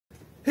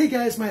Hey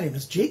guys, my name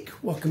is Jake.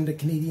 Welcome to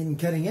Canadian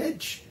Cutting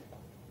Edge,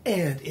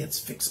 and it's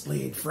Fixed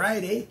Blade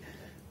Friday.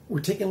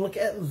 We're taking a look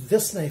at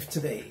this knife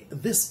today.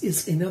 This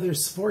is another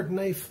SVORD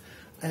knife.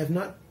 I have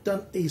not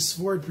done a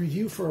SVORD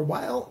review for a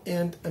while,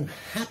 and I'm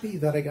happy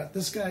that I got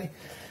this guy.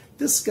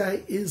 This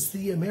guy is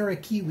the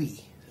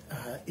AmeriKiwi.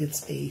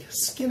 It's a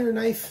Skinner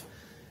knife,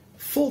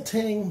 full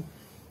tang.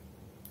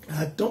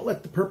 Don't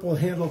let the purple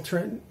handle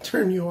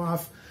turn you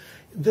off.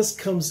 This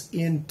comes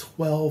in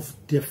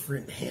 12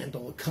 different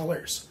handle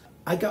colors.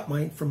 I got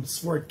mine from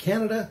SVORD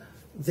Canada.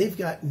 They've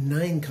got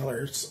 9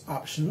 colors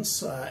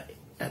options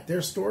at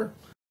their store.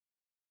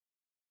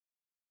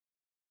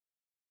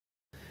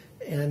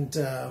 And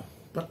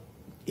but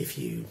if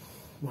you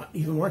want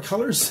even more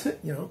colors,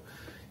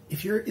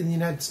 if you're in the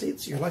United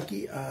States, you're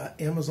lucky.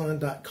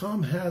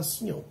 Amazon.com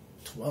has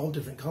 12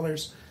 different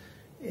colors,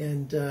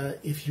 and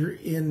if you're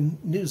in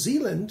New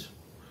Zealand,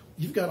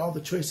 you've got all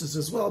the choices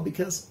as well,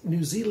 because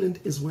New Zealand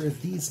is where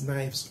these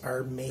knives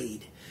are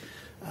made.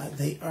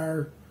 They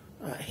are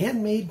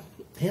handmade,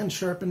 hand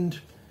sharpened.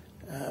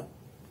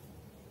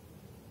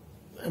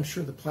 I'm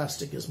sure the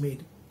plastic is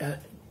made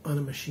on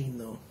a machine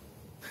though.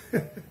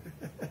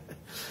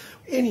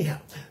 Anyhow,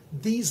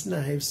 these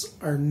knives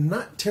are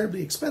not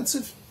terribly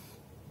expensive.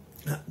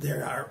 They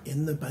are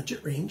in the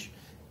budget range,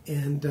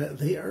 and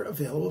they are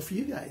available for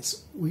you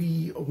guys.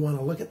 We want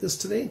to look at this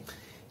today,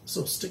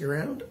 so stick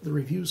around. The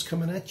review's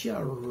coming at you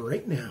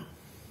right now.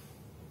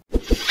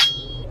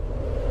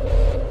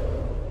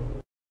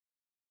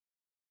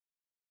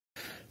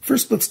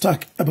 First, let's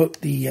talk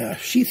about the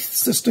sheath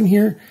system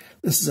here.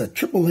 This is a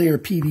triple layer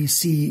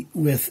PVC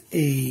with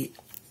a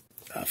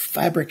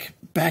fabric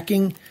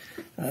backing.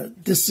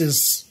 This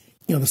is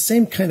the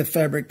same kind of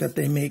fabric that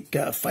they make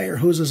fire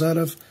hoses out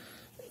of.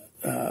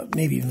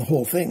 Maybe even the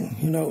whole thing,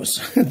 who knows.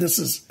 This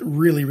is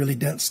really, really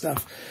dense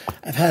stuff.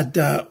 I've had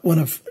one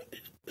of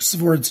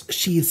SVORD's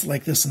sheaths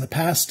like this in the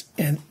past,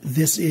 and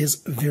this is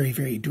very,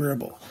 very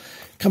durable.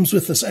 Comes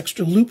with this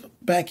extra loop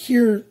back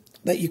here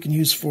that you can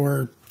use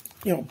for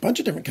a bunch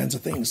of different kinds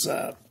of things.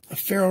 A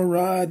ferro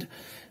rod,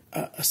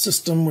 a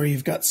system where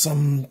you've got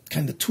some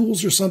kind of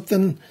tools or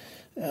something.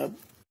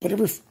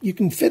 Whatever you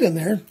can fit in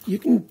there, you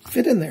can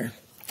fit in there.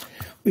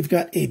 We've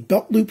got a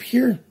belt loop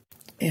here,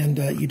 and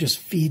you just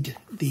feed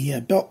the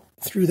belt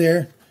through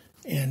there,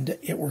 and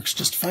it works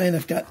just fine.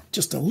 I've got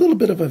just a little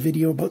bit of a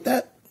video about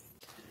that.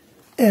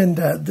 And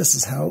this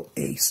is how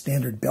a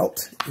standard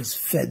belt is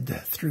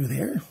fed through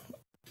there.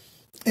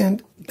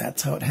 And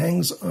that's how it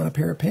hangs on a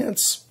pair of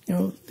pants,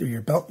 through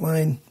your belt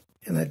line,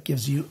 and that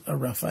gives you a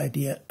rough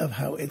idea of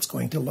how it's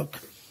going to look.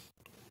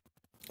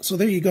 So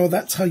there you go.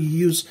 That's how you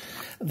use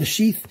the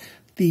sheath.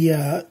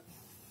 The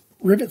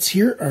rivets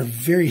here are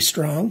very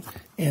strong,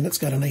 and it's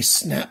got a nice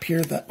snap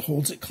here that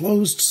holds it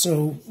closed.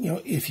 So,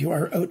 if you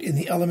are out in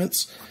the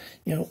elements,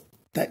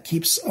 that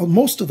keeps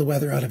most of the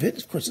weather out of it.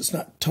 Of course, it's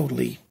not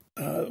totally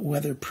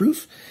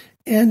weatherproof.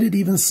 And it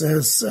even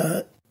says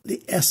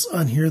the S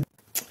on here,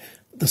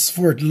 the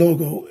SVORD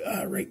logo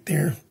right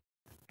there.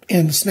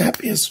 And the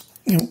snap is,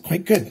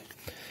 quite good.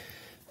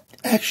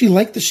 I actually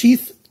like the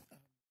sheath.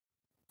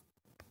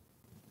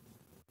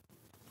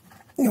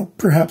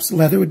 Perhaps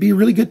leather would be a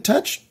really good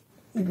touch.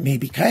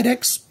 Maybe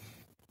Kydex.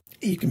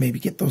 You can maybe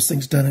get those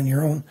things done on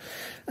your own.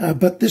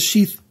 But this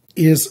sheath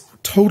is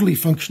totally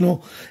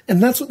functional.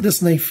 And that's what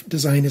this knife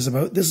design is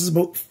about. This is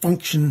about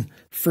function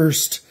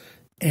first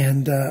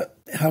and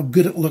how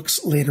good it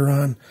looks later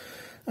on.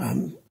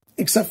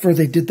 Except for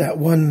they did that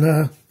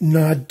one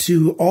nod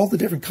to all the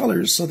different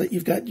colors so that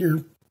you've got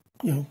your,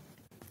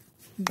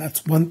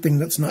 that's one thing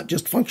that's not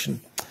just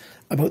function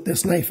about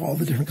this knife, all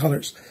the different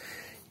colors.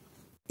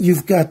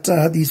 You've got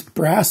these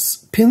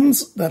brass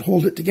pins that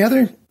hold it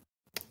together,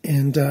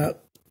 and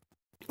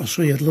I'll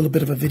show you a little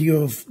bit of a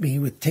video of me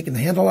with taking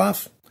the handle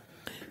off.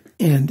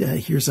 And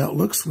here's how it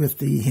looks with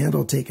the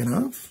handle taken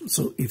off.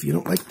 So if you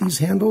don't like these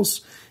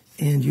handles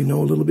and you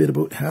know a little bit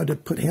about how to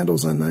put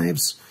handles on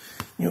knives,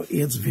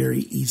 it's very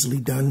easily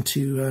done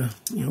to,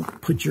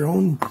 put your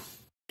own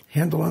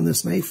handle on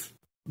this knife.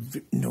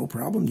 No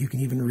problem. You can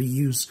even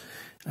reuse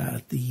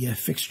the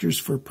fixtures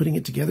for putting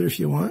it together if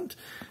you want.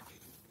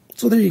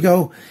 So there you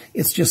go.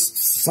 It's just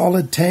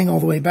solid tang all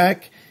the way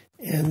back,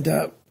 and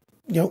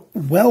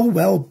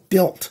well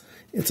built.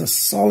 It's a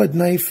solid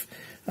knife.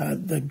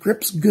 The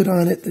grip's good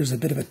on it. There's a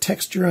bit of a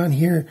texture on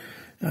here.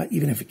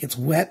 Even if it gets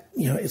wet,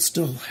 it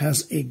still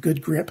has a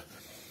good grip.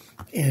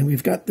 And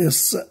we've got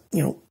this,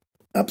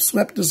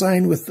 upswept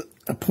design with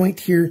a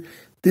point here.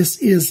 This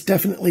is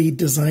definitely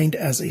designed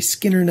as a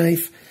Skinner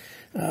knife,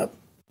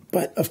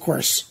 but of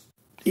course,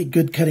 a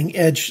good cutting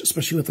edge,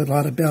 especially with a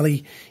lot of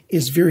belly,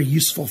 is very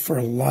useful for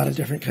a lot of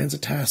different kinds of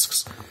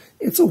tasks.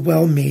 It's a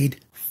well-made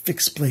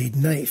fixed blade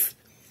knife.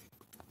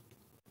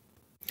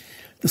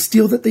 The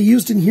steel that they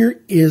used in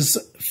here is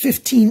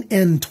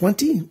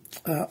 15N20,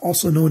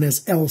 also known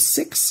as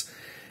L6,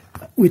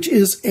 which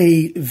is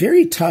a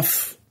very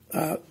tough,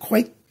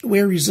 quite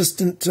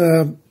wear-resistant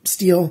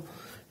steel.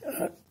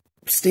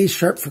 Stays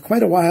sharp for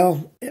quite a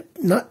while,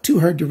 not too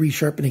hard to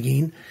resharpen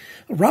again.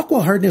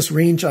 Rockwell hardness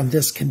range on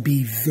this can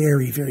be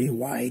very, very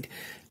wide.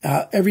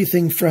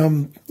 Everything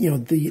from,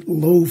 the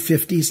low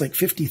 50s, like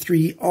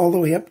 53, all the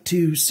way up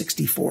to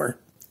 64.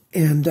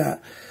 And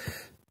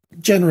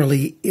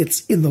generally,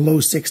 it's in the low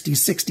 60s.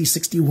 60,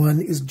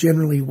 61 is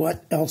generally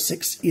what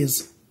L6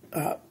 is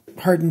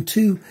hardened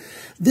to.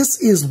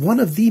 This is one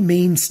of the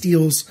main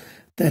steels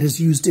that is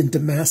used in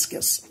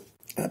Damascus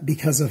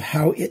because of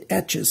how it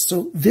etches.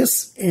 So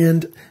this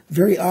and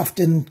very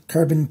often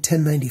carbon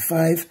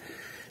 1095,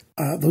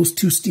 those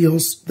two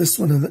steels, this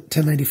one and the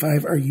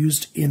 1095, are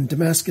used in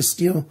Damascus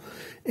steel,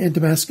 and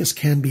Damascus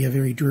can be a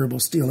very durable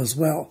steel as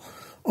well,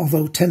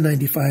 although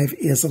 1095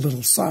 is a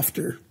little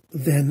softer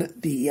than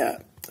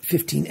the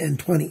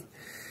 15N20.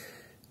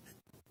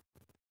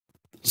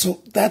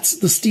 So that's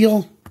the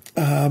steel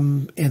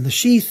and the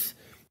sheath.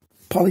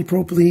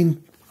 Polypropylene,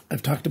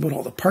 I've talked about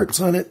all the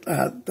parts on it,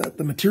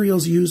 the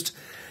materials used.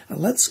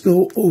 Let's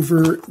go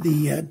over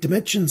the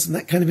dimensions and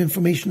that kind of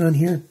information on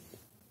here.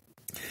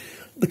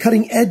 The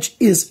cutting edge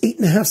is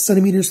 8.5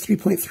 centimeters,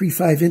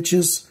 3.35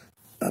 inches.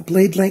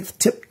 Blade length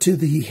tip to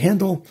the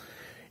handle,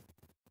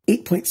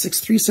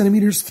 8.63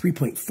 centimeters,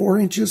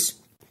 3.4 inches.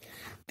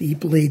 The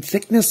blade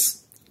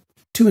thickness,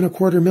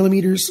 2.25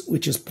 millimeters,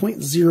 which is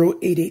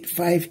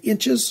 0.0885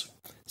 inches.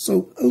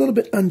 So a little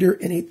bit under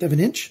 1/8 of an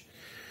inch.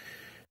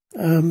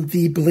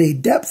 The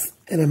blade depth,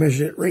 and I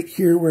measured it right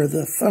here where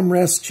the thumb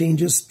rest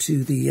changes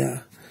to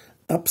the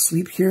up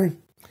sweep here,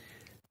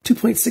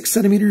 2.6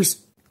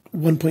 centimeters,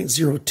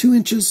 1.02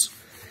 inches.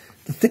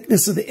 The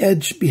thickness of the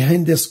edge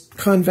behind this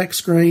convex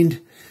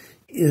grind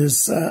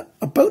is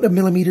about 1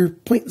 millimeter,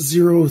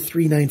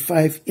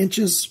 0.0395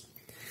 inches.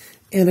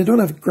 And I don't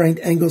have grind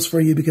angles for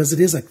you because it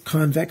is a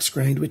convex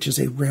grind, which is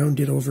a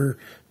rounded over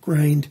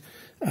grind.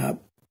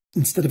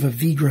 Instead of a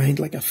V grind,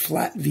 like a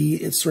flat V,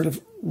 it's sort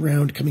of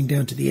round coming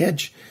down to the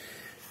edge.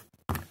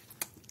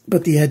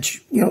 But the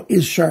edge,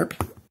 is sharp.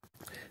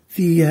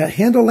 The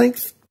handle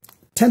length,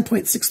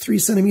 10.63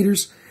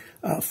 centimeters,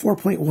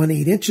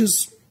 4.18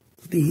 inches.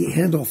 The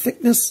handle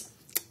thickness,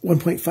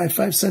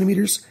 1.55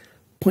 centimeters,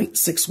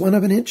 0.61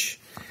 of an inch.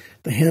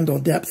 The handle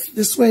depth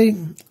this way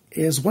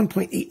is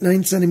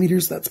 1.89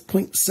 centimeters, that's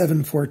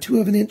 0.742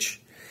 of an inch.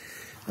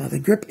 The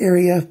grip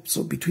area,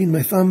 so between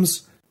my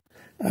thumbs,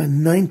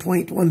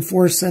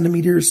 9.14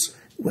 centimeters,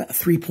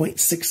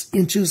 3.6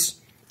 inches.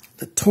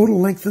 The total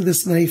length of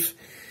this knife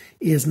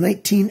is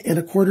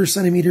 19.25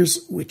 centimeters,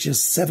 which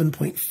is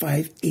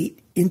 7.58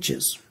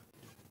 inches.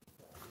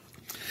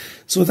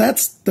 So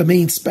that's the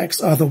main specs.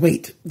 The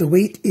weight. The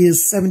weight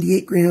is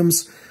 78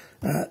 grams,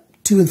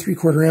 2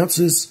 3/4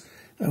 ounces.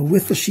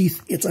 With the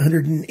sheath, it's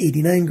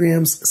 189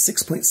 grams,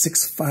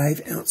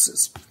 6.65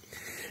 ounces.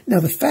 Now,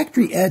 the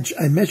factory edge,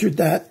 I measured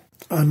that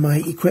on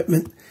my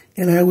equipment,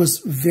 and I was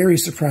very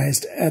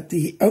surprised at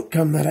the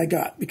outcome that I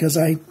got, because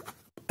I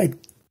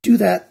do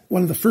that.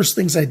 One of the first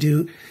things I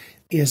do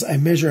is I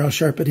measure how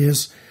sharp it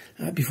is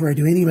before I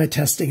do any of my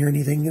testing or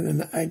anything, and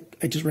then I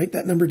just write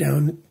that number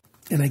down,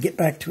 and I get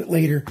back to it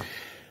later.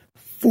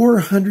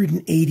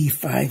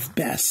 485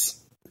 bes.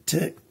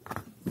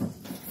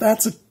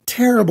 That's a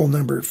terrible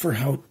number for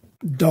how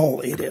dull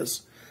it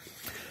is.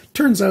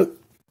 Turns out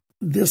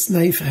this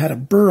knife had a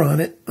burr on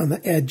it on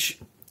the edge,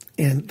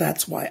 and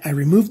that's why. I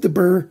removed the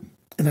burr,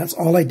 and that's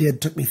all I did.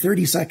 It took me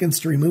 30 seconds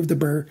to remove the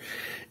burr,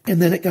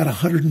 and then it got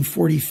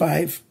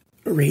 145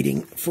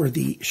 rating for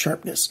the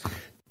sharpness.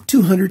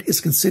 200 is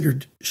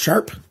considered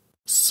sharp.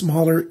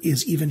 Smaller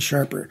is even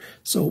sharper.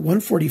 So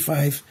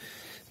 145,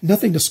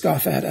 nothing to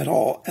scoff at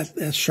all, at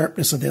the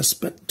sharpness of this,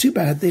 but too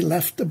bad they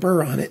left the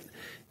burr on it,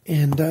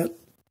 and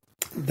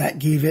that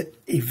gave it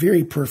a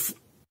very poor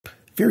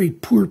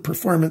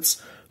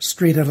performance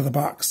straight out of the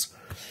box.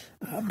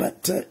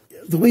 But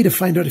the way to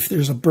find out if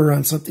there's a burr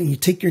on something, you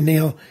take your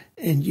nail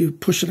and you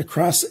push it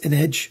across an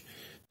edge,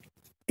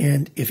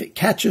 and if it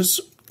catches,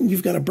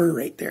 you've got a burr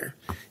right there.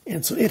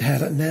 And so it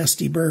had a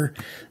nasty burr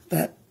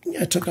that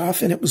I took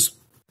off, and it was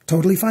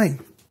totally fine.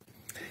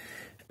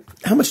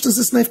 How much does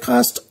this knife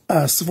cost?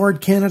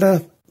 SVORD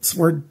Canada,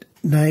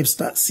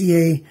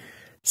 SVORDknives.ca,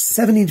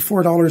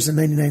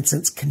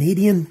 $74.99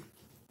 Canadian.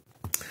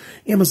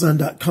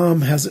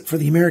 Amazon.com has it for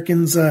the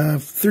Americans,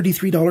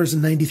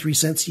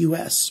 $33.93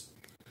 US.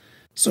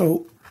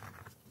 So,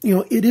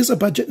 it is a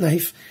budget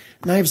knife.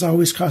 Knives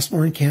always cost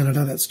more in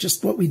Canada. That's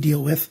just what we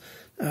deal with.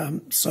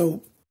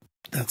 So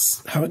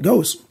that's how it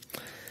goes.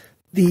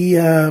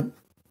 The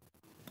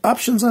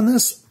options on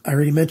this, I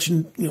already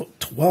mentioned,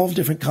 12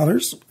 different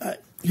colors.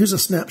 Here's a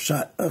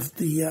snapshot of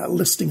the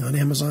listing on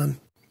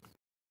Amazon.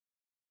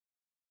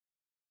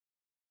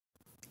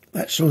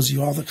 That shows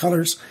you all the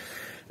colors.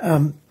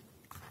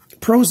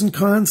 Pros and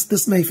cons,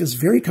 this knife is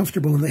very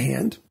comfortable in the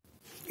hand.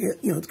 It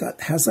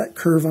has that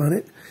curve on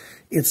it.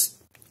 It's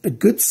a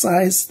good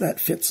size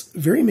that fits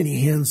very many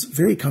hands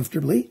very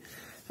comfortably.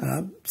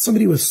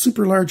 Somebody with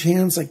super large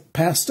hands, like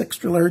past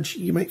extra large,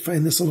 you might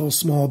find this a little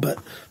small, but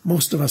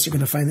most of us are going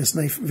to find this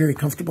knife very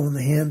comfortable in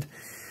the hand.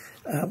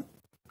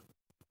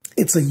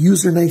 It's a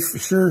user knife for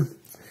sure.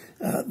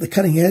 The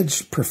cutting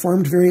edge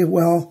performed very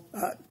well.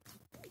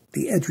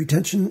 The edge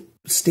retention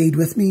stayed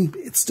with me.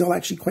 It's still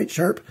actually quite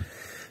sharp.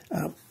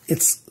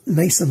 It's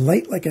nice and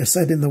light, like I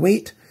said, in the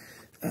weight.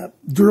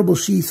 Durable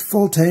sheath,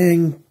 full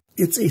tang.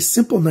 It's a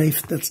simple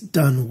knife that's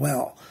done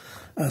well.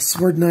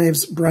 SVORD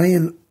Knives,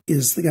 Brian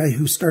is the guy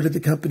who started the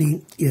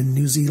company in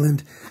New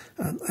Zealand.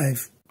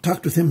 I've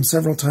talked with him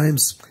several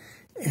times,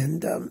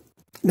 and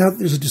now that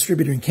there's a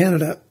distributor in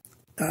Canada,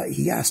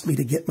 he asked me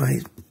to get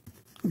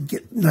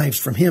knives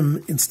from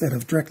him instead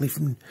of directly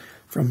from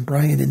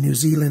Brian in New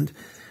Zealand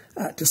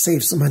to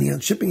save some money on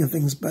shipping and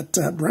things. But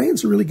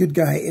Brian's a really good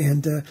guy,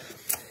 and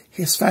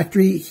his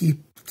factory, he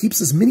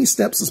keeps as many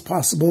steps as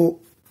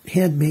possible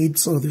handmade,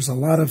 so there's a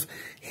lot of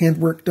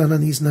handwork done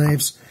on these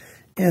knives,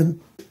 and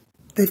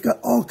they've got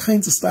all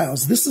kinds of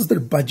styles. This is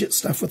their budget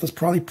stuff with this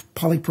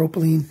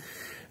polypropylene.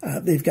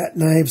 They've got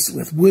knives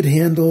with wood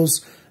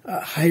handles,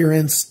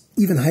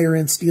 even higher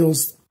end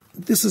steels.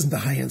 This isn't a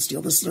high end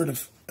steel. This is sort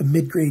of a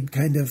mid-grade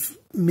kind of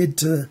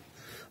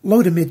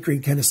low to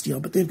mid-grade kind of steel,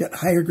 but they've got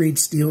higher grade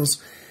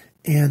steels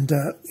and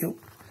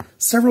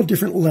several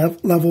different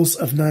levels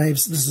of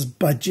knives. This is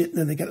budget, and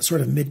then they got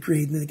sort of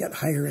mid-grade, and then they got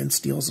higher end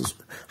steels,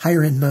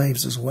 higher end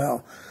knives as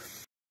well.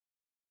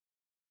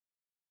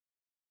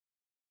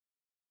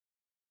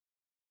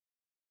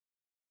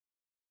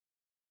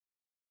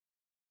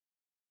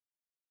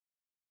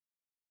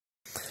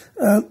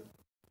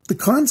 The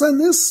cons on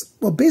this,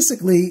 well,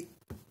 basically,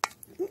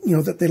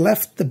 that they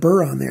left the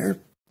burr on there.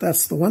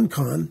 That's the one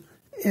con,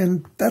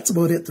 and that's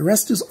about it. The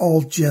rest is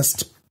all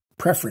just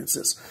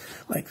preferences.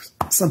 Like,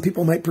 some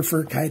people might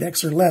prefer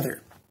Kydex or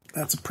leather.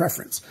 That's a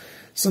preference.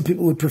 Some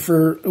people would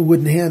prefer a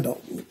wooden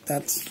handle.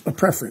 That's a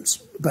preference.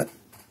 But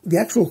the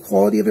actual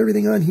quality of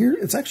everything on here,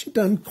 it's actually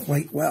done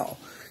quite well.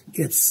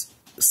 It's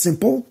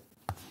simple,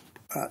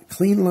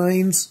 clean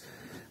lines.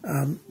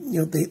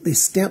 They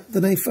stamp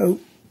the knife out,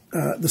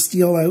 the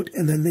steel out,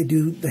 and then they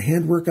do the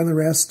handwork on the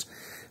rest.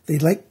 They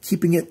like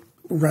keeping it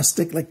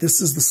rustic, like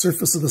this is the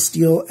surface of the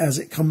steel as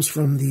it comes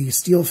from the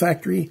steel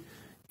factory,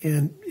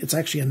 and it's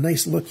actually a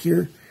nice look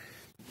here.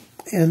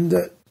 And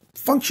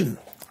function.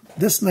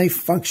 This knife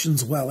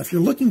functions well. If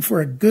you're looking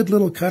for a good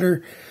little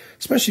cutter,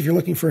 especially if you're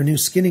looking for a new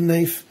skinning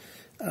knife,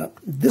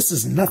 this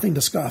is nothing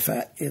to scoff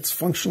at. It's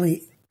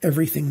functionally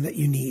everything that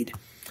you need.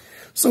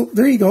 So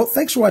there you go.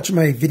 Thanks for watching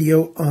my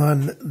video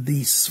on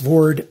the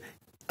SVORD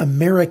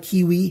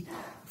AmeriKiwi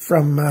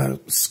from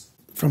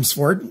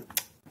SVORD.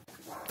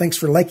 Thanks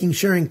for liking,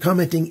 sharing,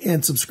 commenting,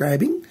 and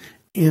subscribing.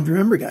 And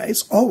remember,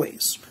 guys,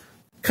 always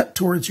cut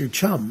towards your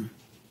chum,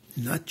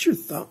 not your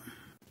thumb.